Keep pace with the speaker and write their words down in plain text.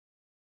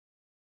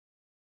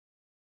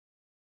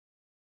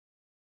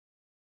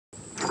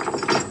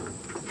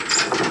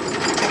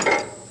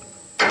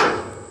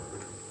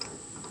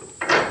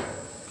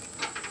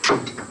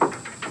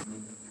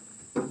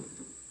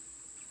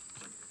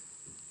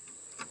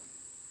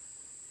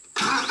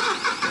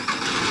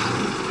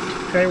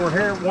Okay, we're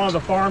here at one of the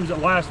farms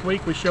that last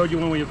week we showed you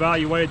when we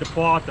evaluated the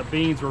plot. The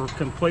beans were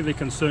completely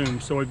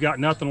consumed, so we've got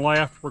nothing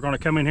left. We're going to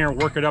come in here and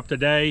work it up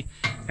today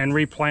and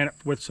replant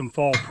it with some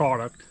fall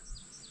product.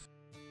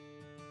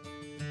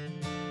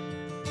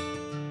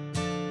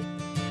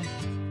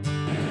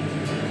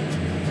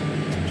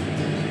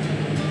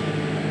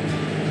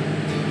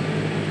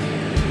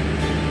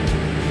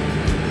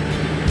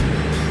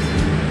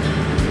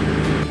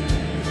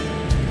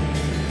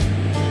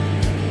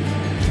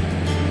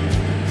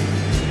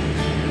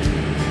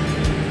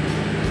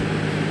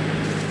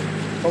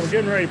 What we're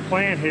getting ready to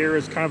plant here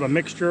is kind of a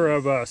mixture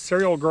of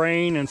cereal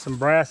grain and some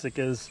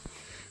brassicas.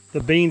 The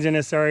beans in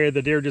this area,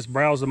 the deer just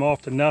browse them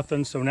off to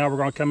nothing, so now we're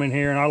going to come in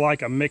here, and I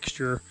like a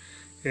mixture.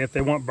 If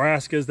they want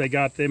brassicas, they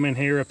got them in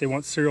here. If they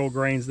want cereal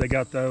grains, they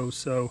got those.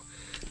 So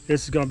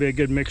this is going to be a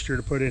good mixture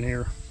to put in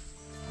here.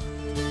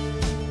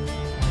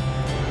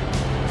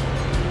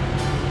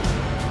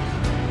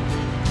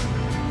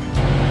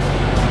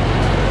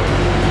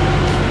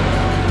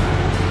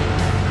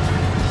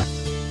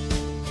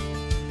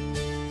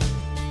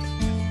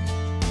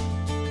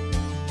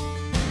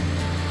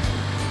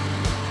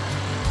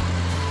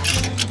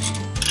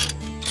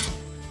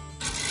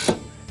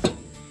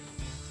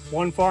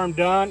 One farm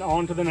done,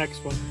 on to the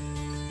next one.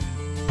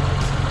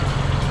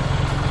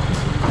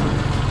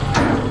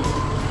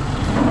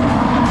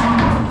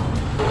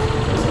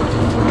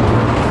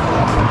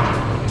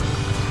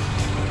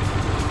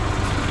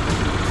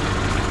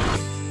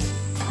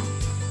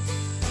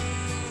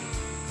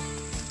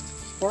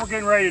 What we're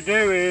getting ready to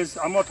do is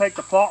I'm going to take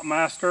the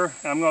Plotmaster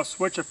and I'm going to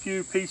switch a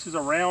few pieces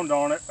around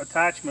on it,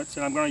 attachments,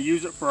 and I'm going to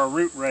use it for a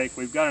root rake.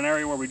 We've got an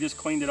area where we just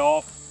cleaned it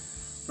off.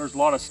 There's a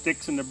lot of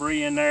sticks and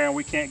debris in there and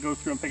we can't go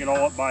through and pick it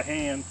all up by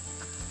hand.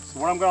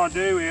 So what I'm going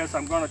to do is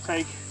I'm going to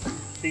take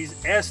these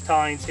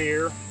S-tines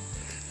here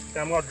and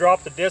I'm going to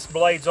drop the disc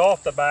blades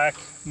off the back,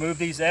 move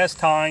these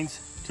S-tines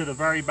to the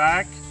very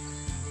back,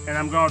 and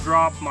I'm going to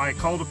drop my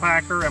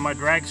cultipacker and my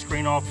drag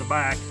screen off the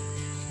back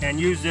and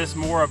use this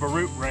more of a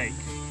root rake.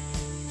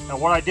 Now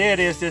what I did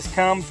is this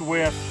comes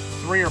with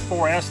 3 or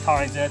 4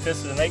 S-tines in it.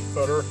 This is an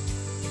 8-footer.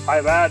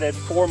 I've added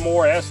 4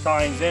 more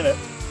S-tines in it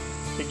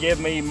to give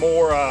me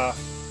more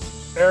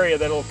area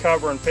that it'll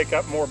cover and pick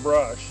up more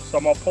brush. So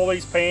I'm going to pull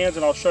these pans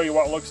and I'll show you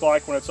what it looks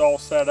like when it's all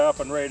set up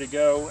and ready to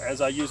go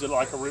as I use it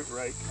like a root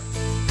rake.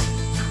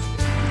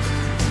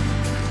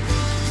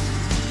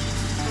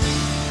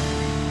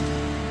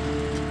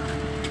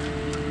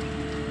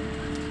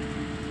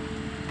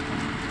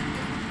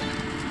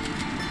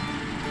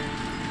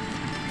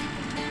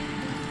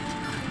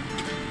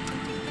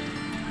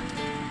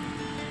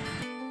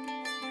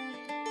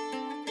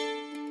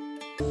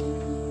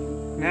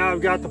 Now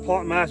I've got the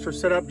Plotmaster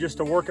set up just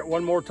to work it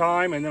one more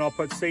time, and then I'll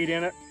put seed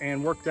in it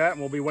and work that, and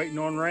we'll be waiting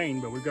on rain.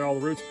 But we've got all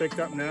the roots picked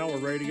up now, we're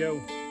ready to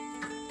go.